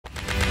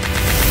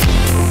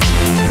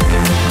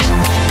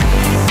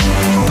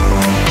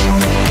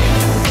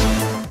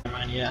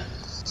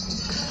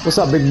What's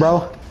up, big bro?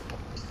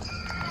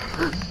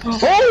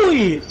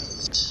 Holy!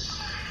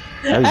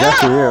 That was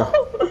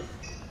after you.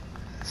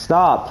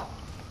 Stop.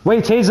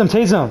 Wait, tase him,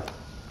 tase him.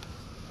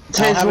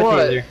 Tase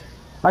what?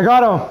 I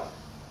got him.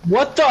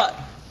 What the?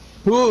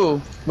 Who?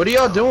 What are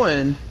y'all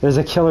doing? There's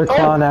a killer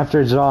clown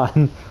after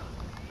John.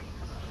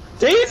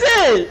 Tase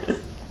it!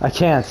 I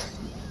can't.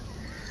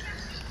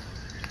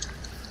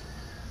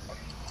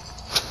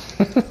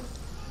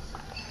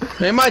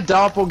 Hey, my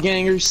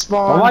doppelganger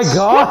spawns. Oh my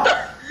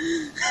god!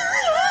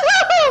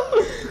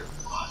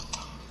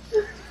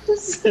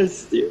 This is so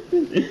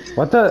stupid.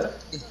 What the?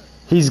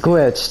 He's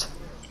glitched.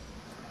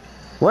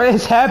 What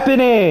is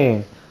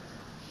happening?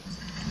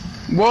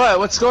 What?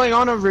 What's going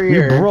on over You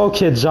here?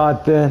 broke it,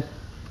 Jonathan.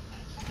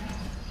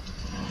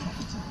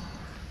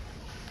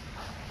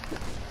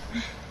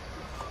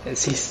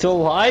 Is he still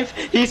alive?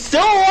 He's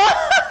still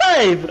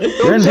alive!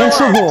 You're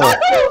invincible.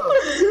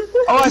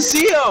 Oh, I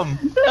see him.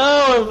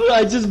 Oh,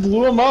 I just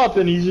blew him up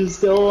and he's just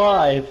still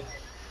alive.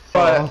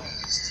 What?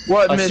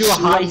 What Let's do a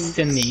mission? heist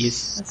in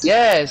these.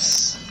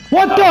 Yes.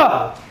 What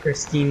the?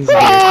 Christine's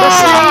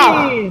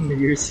Ah!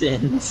 your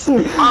sins.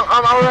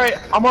 I'm alright.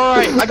 I'm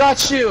alright. I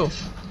got you.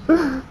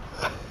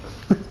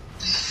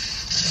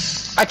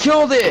 I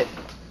killed it.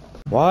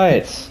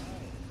 What?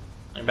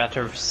 I'm about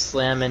to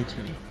slam into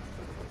me.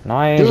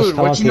 Nice. Dude,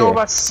 what you know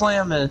about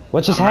slamming?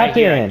 What just I'm right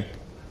here. happened?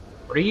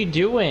 What are you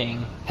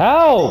doing?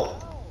 Help!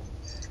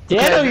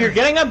 Dano, you're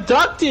getting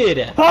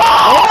abducted!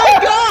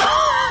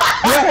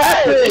 Ah! What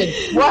happened?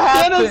 What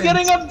happened? Dano's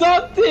getting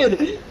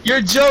abducted!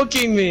 You're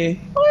joking me.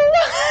 Oh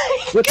my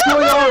What's God.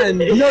 going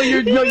on? No,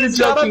 you're He got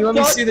joking. Let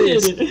me see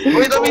this. abducted.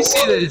 Wait, let me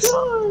see this.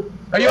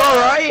 Are you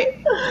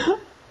alright?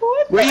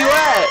 Where you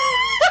at?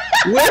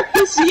 Where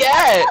is he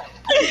at?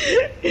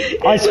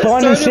 I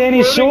spawned in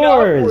Sandy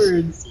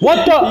Shores.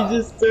 What the? He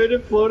just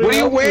started floating. What are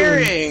you upwards.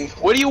 wearing?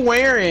 What are you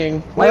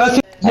wearing? I Yo,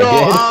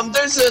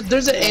 did.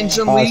 there's an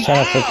engine Oh, I was leak.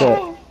 trying to flip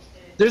it.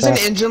 There's an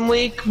engine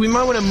leak. We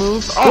might want to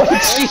move. Oh,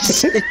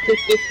 Jesus.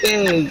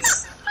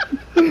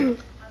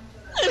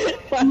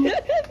 Why did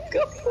it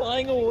go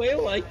flying away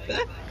like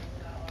that?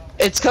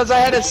 It's because I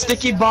had a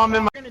sticky bomb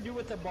in my. What are you gonna do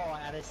with the ball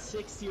at a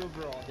 60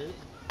 overall, dude?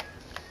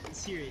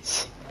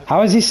 Seriously.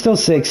 How is he still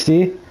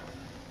 60?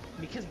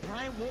 Because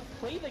Brian won't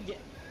play the game.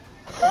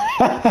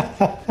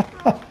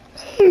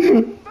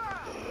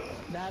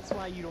 That's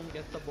why you don't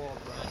get the ball,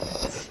 Brian.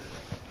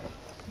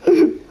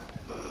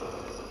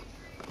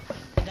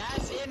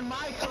 That's in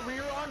my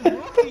career on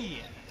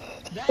rookie.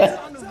 That's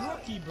on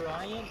rookie,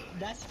 Brian.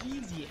 That's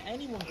easy.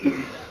 Anyone can do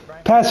that,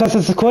 Brian. Pass, this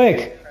is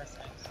quick. Press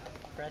X.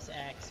 Press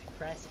X.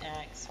 Press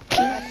X.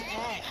 Press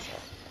X.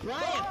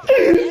 Brian,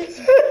 press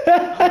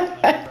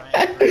X.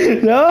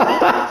 No.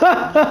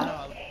 No.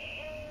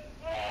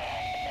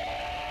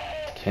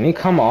 Can he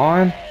come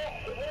on?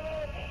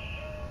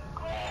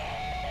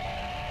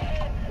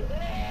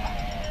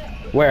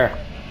 Where?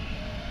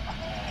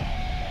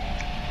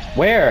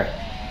 Where?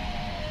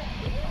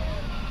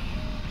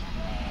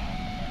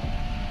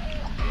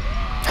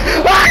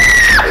 What?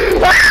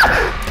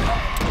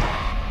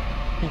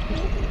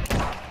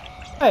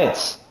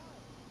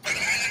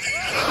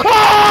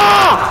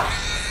 Ah!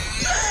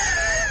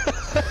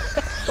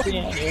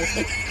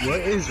 What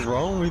is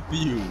wrong with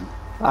you?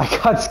 I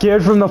got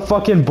scared from the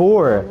fucking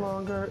boar.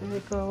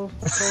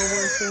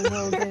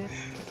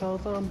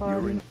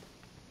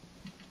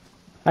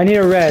 I need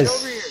a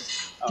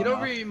res. Get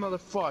over here, you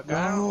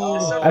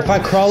motherfucker. If I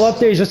crawl up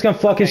there, he's just gonna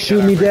fucking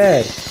shoot me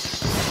dead.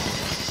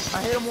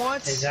 I hit him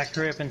once. Hey, Zach,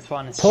 hurry up and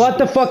spawn us. Pull out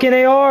the fucking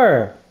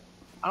AR.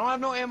 I don't have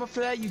no ammo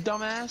for that, you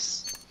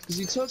dumbass. Cause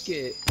you took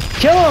it.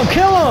 Kill him,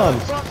 kill him.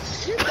 Fuck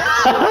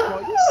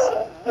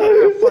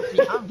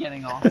you. I'm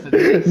getting off of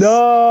this.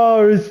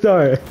 No,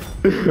 restart.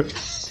 Okay,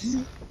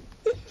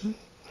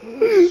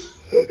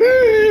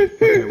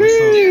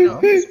 what's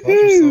up? I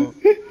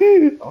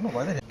don't know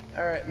why they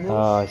Alright, move.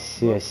 Oh, I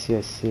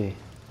see.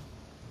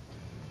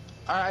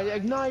 I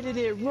ignited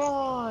it,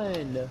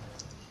 run!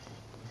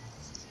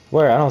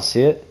 Where? I don't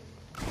see it.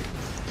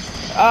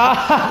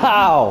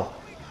 Ow!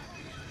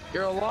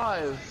 You're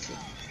alive.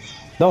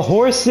 The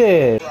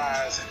horses. Hey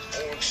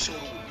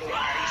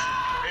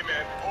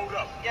man, hold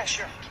up. Yeah,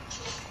 sure.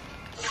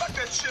 Cut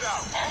that shit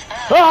out.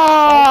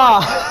 Ah!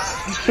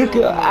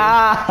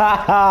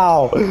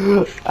 Ow!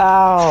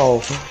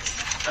 Ow!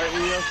 Are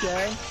you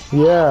okay?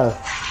 Yeah.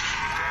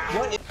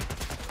 What?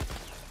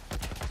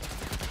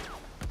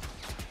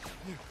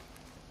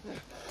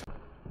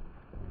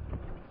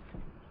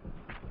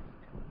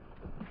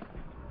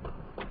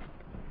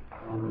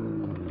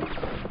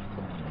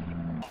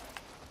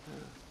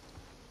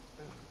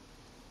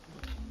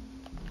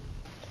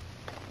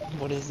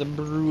 What is the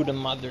brood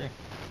mother?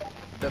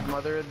 The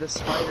mother of the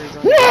spiders.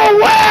 On No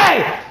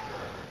way!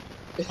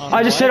 On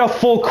I just what? hit a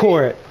full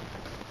court.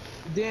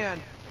 Dan,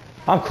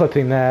 I'm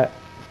clipping that.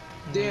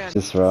 Dan.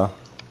 Just bro.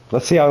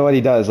 Let's see what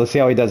he does. Let's see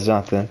how he does,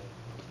 Jonathan.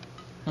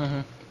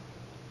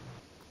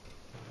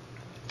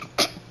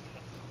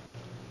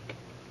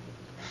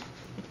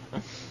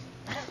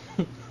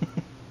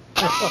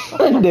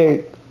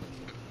 Dude.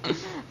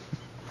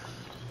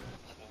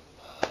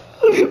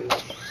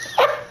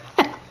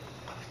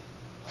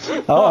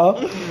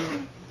 Uh-oh.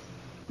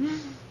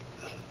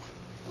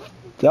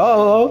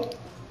 Uh-oh.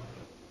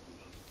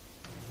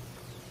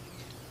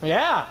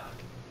 Yeah.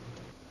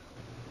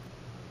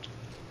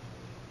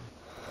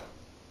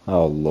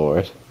 Oh,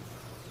 Lord.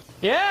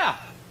 Yeah.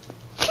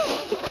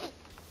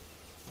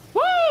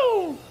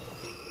 Woo!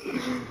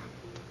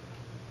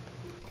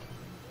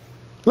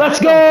 Let's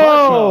I'm on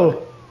clutch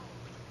go!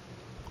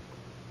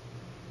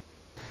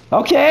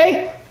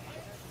 Okay.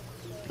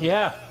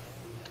 Yeah.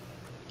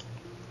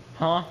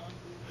 Huh?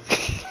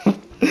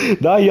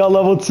 Now y'all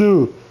level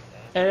 2.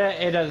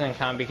 It doesn't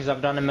count because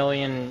I've done a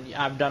million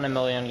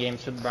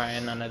games with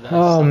Brian. None of that.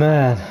 Oh, stuff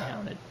man.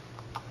 counted.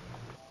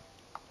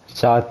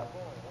 Shot.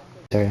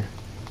 Tur.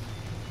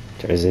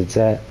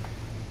 Zidzat.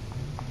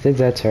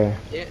 Tur.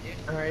 Yeah,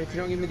 alright, if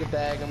you don't give me the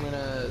bag, I'm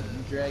gonna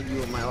drag you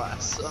with my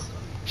last, so.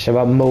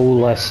 Shabbat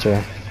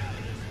molester.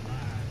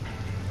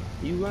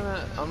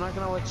 I'm not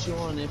gonna let you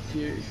on if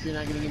you're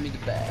not gonna give me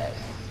the bag.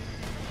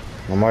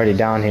 I'm already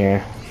down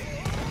here.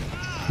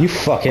 You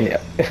fucking.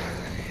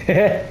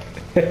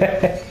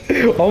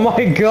 Oh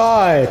my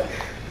god!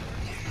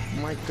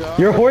 Oh my god.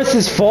 Your horse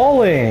is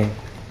falling!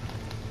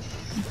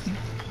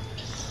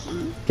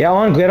 Get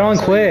on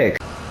quick!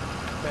 Okay,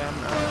 I'm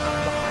behind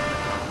the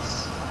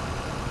house.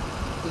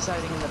 He's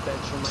hiding in the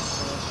bedroom, I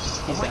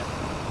think. He's dead.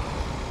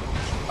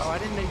 Oh, I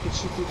didn't know you could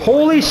shoot through the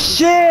Holy window.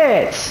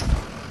 shit!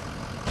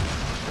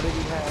 What did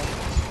he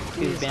have?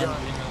 He's He's bandaging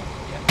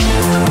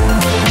gone.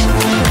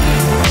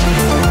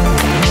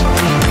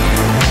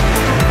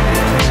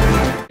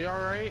 up. You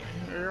alright?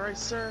 Are you alright,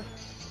 sir?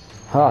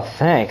 Oh,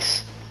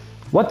 thanks.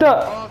 What the?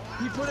 Oh,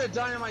 he put a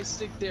dynamite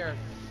stick there.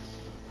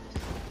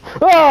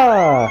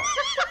 Ah!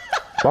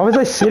 Why was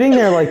I sitting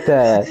there like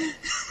that?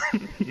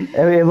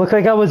 It looked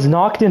like I was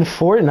knocked in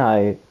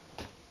Fortnite.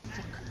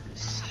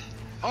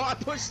 Oh, I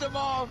pushed him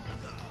off!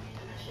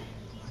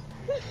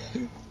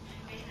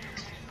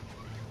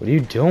 What are you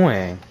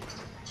doing?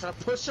 Trying to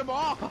push him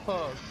off!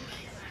 Oh,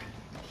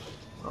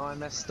 I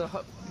messed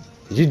up.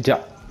 Did you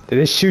die? Did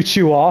it shoot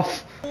you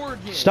off?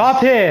 Morgan.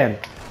 Stop him!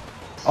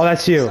 Oh,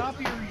 that's you. Stop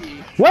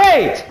Yuri.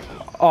 Wait!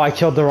 Oh, I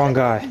killed the wrong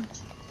guy.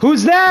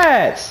 Who's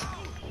that?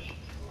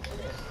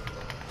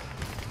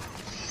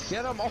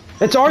 Get him off.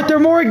 It's Arthur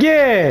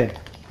Morgan!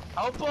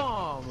 Help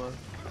him!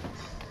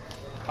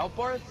 Help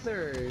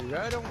Arthur.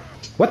 I don't.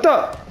 What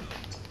the?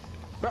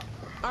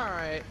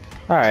 Alright.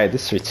 Alright,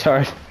 this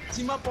retard.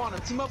 Team up on him.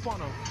 Team up on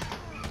him.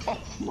 Oh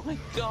my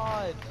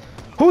god.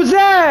 Who's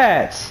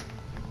that?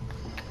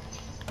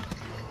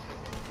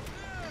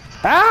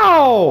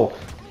 Ow!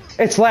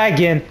 It's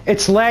lagging.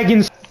 It's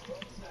lagging.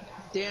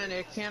 Dan,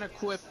 I can't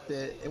equip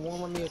it. It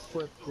won't let me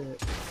equip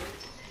it.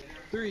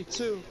 3,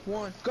 2,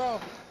 1, go!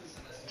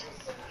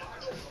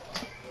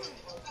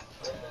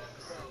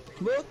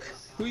 Look!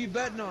 Who you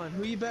betting on?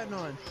 Who you betting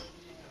on?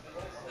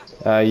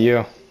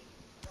 You.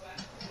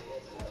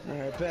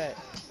 Alright, bet.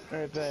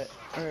 Alright, bet.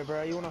 Alright,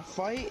 bro, you wanna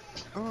fight?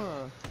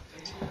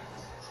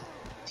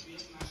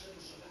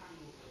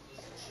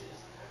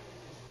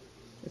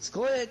 It's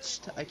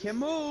glitched. I can't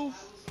move.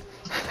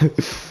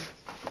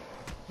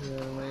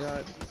 Oh my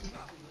god.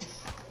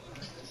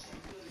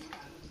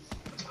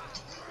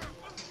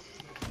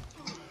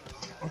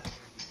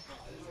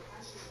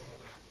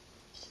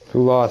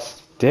 Who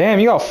lost? Damn,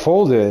 you got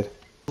folded.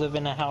 Live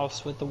in a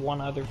house with the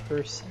one other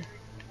person.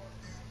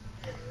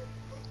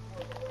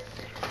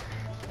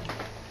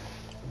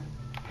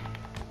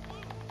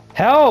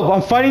 Help!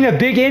 I'm fighting a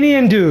big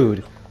Indian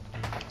dude.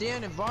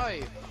 Dan,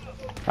 invite.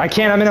 I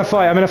can't. I'm in a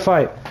fight. I'm in a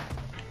fight.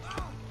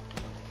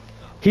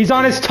 He's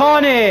on his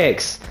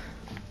tonics.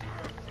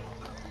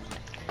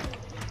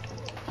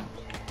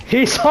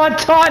 He's on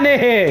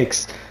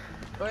tonics.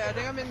 Wait, I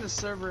think I'm in the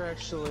server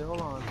actually.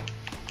 Hold on.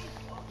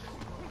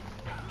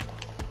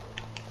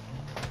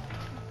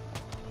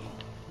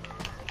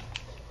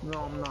 No,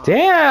 I'm not.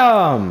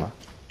 Damn.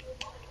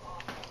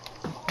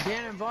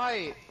 Dan,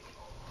 invite.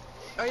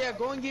 Oh yeah,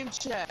 go in game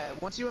chat.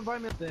 Once you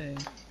invite me thing.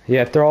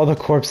 Yeah, throw all the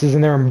corpses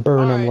in there and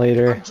burn them Alright,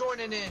 later. I'm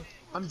joining in.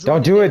 I'm joining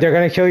Don't do in. it. They're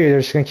gonna kill you.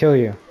 They're just gonna kill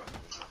you.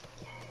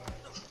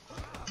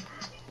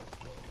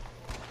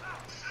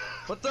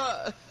 What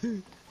the?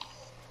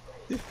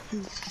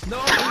 No,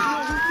 no.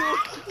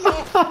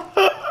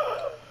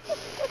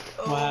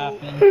 What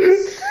happened?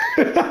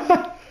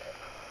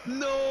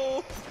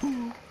 No.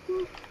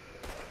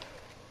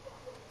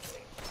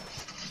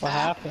 What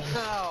happened?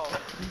 Ow.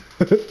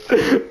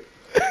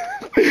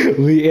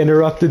 We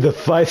interrupted the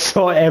fight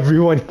so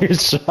everyone here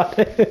shot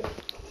it.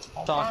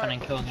 Stopping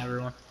and killing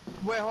everyone.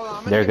 Wait, hold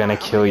on. They're gonna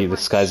kill you.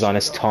 This guy's on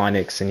his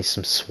tonics and he's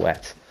some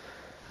sweat.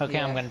 Okay,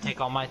 Yeah. I'm gonna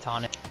take all my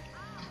tonic.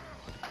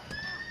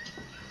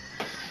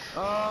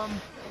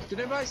 Did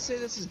anybody say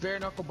this is bare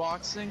knuckle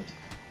boxing?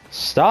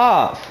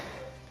 Stop!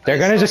 They're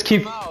gonna just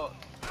keep. I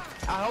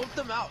helped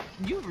them out.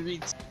 You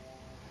read.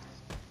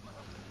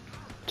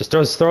 Just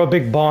throw a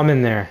big bomb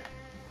in there.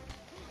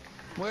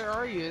 Where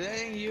are you? That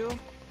ain't you.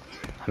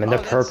 I'm in the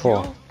that's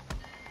purple. you?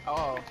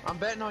 Oh, I'm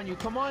betting on you.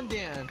 Come on,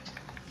 Dan.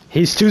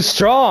 He's too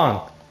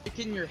strong.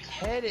 Sticking your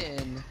head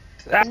in.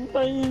 Ah.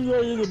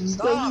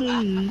 Stop.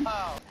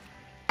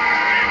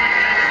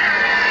 Ow.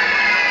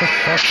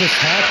 fuck just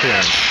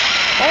happened?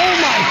 Oh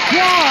my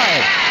god!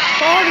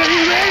 Are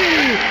you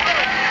ready?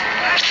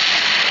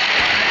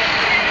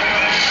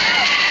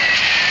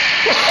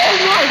 Oh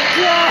my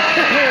god!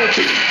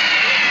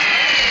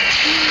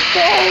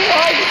 Oh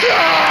my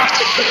god!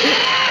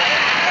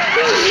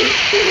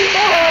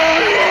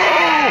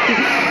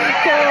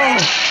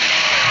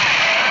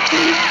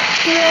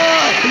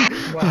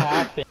 What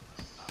happened?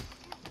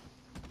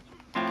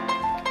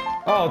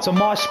 Oh, it's a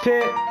mosh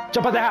pit.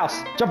 Jump out the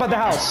house. Jump out the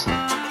house.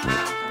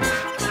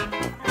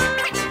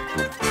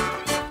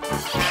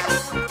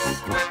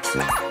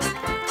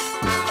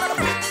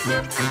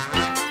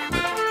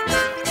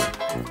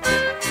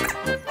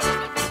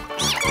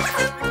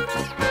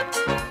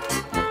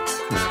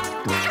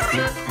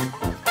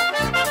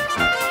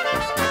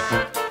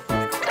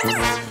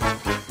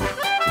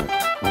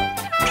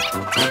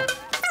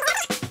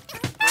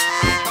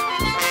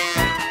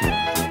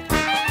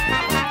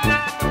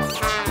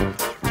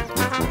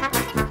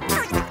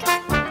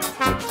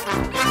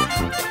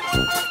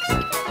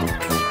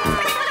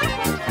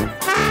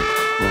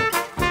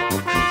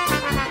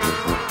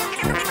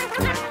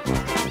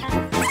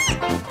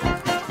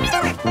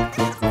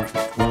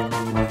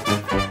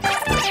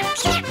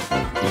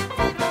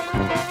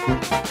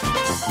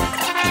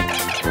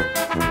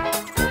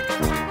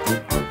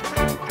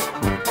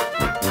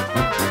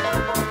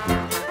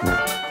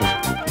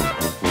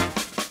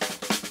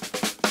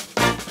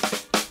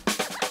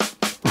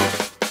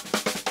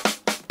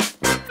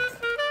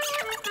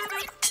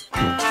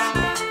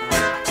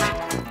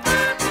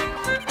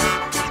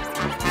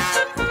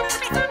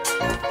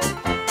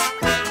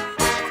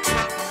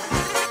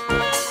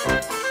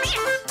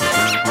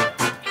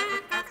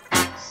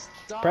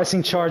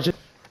 Pressing charges.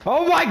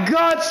 Oh my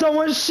god,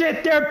 someone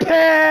shit their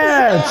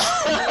pants!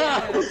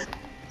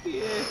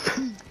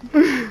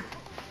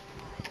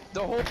 The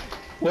whole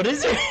What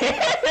is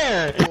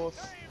it?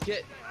 wolf.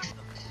 Get.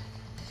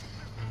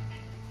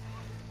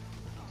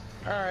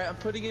 Alright, I'm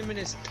putting him in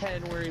his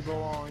pen where he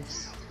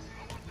belongs.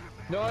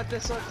 No,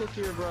 that's not the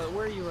your brother.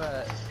 Where are you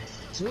at?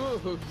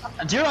 Dude.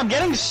 Dude, I'm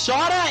getting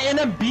shot at and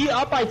I'm beat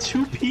up by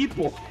 2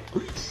 people.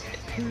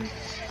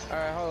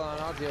 Alright, hold on,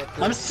 I'll deal with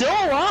this. I'm still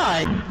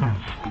alive.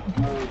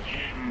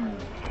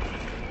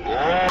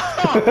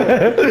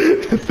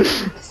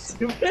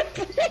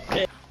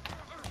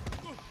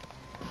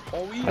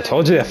 I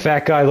told you that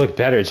fat guy looked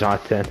better,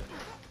 Jonathan.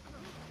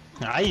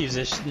 I use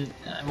this.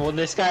 Well,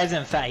 this guy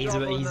isn't fat. He's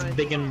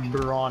big and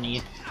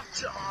brawny.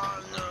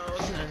 I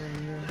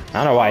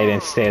don't know why he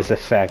didn't stay as a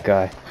fat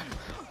guy.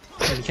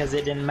 Because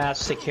it didn't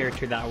match the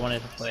character that I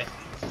wanted to play.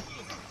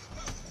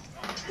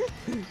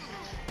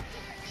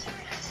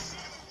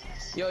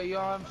 Yo,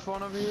 y'all having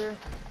fun over here?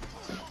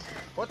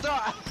 What the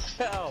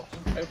hell?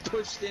 I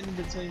pushed in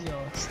between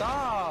y'all.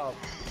 Stop!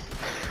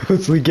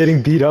 Who's we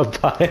getting beat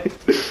up by?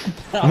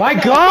 My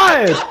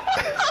god!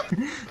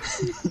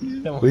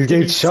 We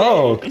get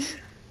choked.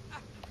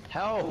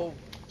 Help!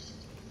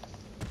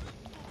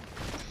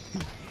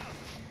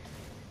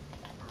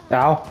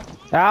 Ow.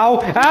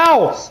 Ow!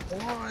 Ow!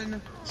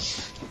 Spawn!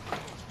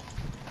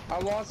 I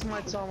lost my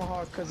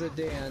tomahawk because of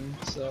Dan,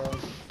 so...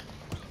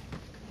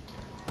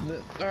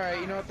 Alright,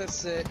 you know what,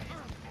 that's it.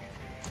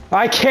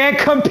 I can't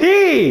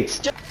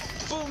compete!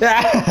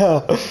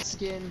 Ow!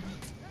 Skin.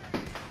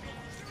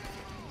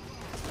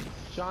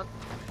 Sean,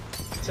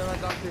 tell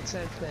that Dr.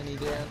 Tenpenny,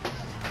 Dan.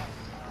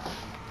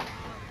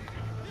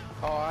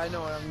 Oh, I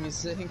know what I'm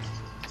using.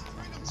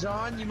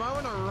 John, you might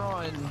want to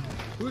run.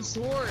 Who's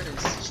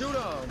horse? Shoot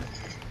him!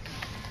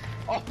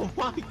 Oh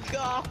my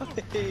god!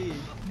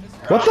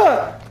 What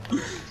the?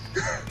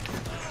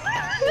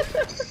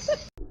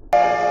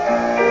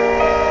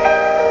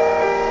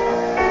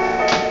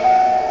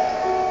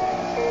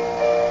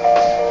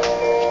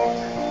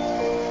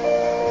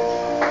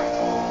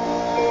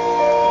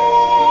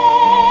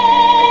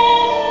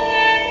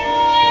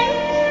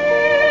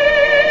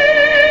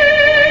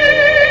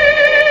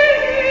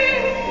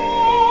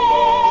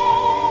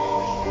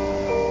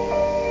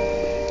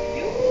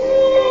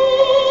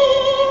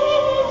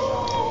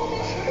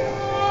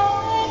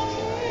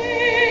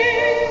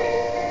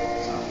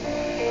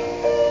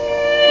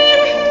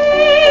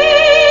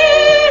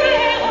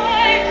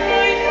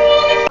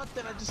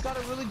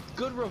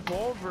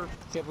 Revolver.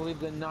 Can't believe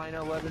the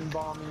 9/11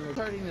 bombing is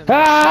hurting them.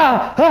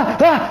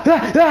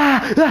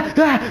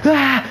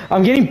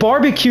 I'm getting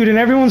barbecued and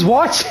everyone's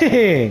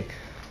watching.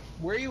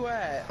 Where you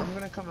at? I'm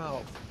gonna come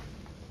out.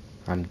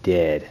 I'm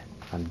dead.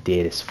 I'm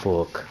dead as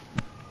fuck.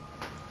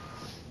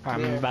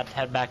 I'm about to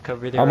head back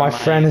over there. Oh, my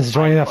friend is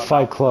joining a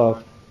fight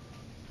club.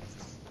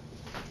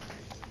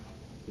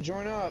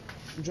 Join up.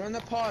 Join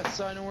the pod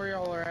so I know where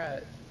y'all are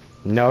at.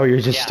 No, you're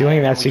just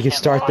doing that so you can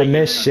start the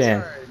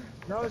mission.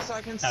 No, so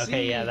I can see.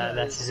 Okay, yeah,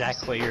 that's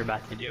exactly what you're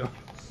about to do.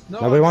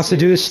 No, Nobody wants to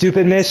do this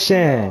stupid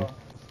mission.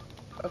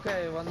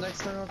 Okay, well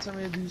next time I'll tell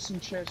me to do some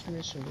church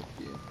mission with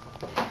you.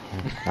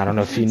 I don't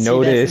know if you See,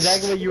 noticed. that's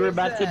exactly what you were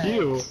about to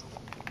do.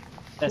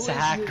 That's a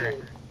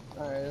hacker.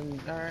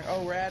 Alright,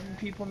 oh, we're adding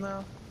people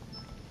now?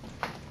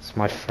 It's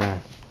my friend.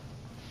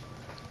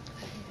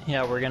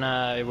 Yeah, we're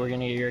gonna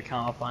get your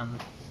account up on.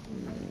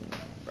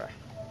 Bruh.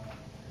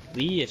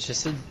 Lee, it's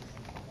just a.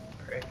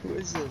 Who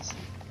is this?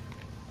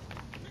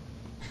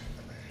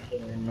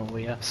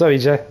 Noia. So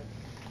EJ.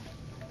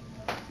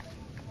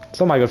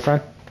 So my good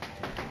friend.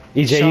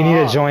 EJ, you need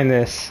to Shaw. join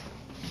this.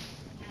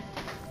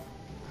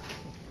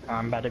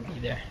 I'm about to be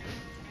there.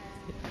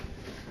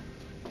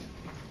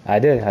 I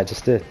did. I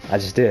just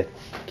did.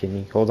 Can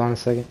you hold on a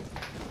second?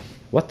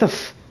 What the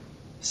f?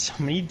 So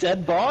many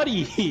dead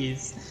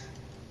bodies.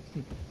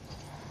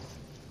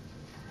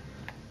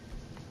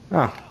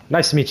 Oh,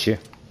 nice to meet you.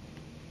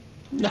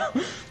 No.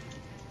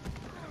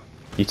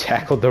 You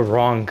tackled the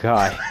wrong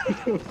guy.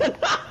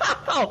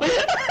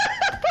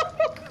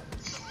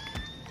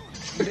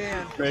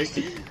 Dan.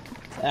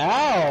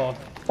 Ow.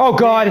 Oh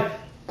God!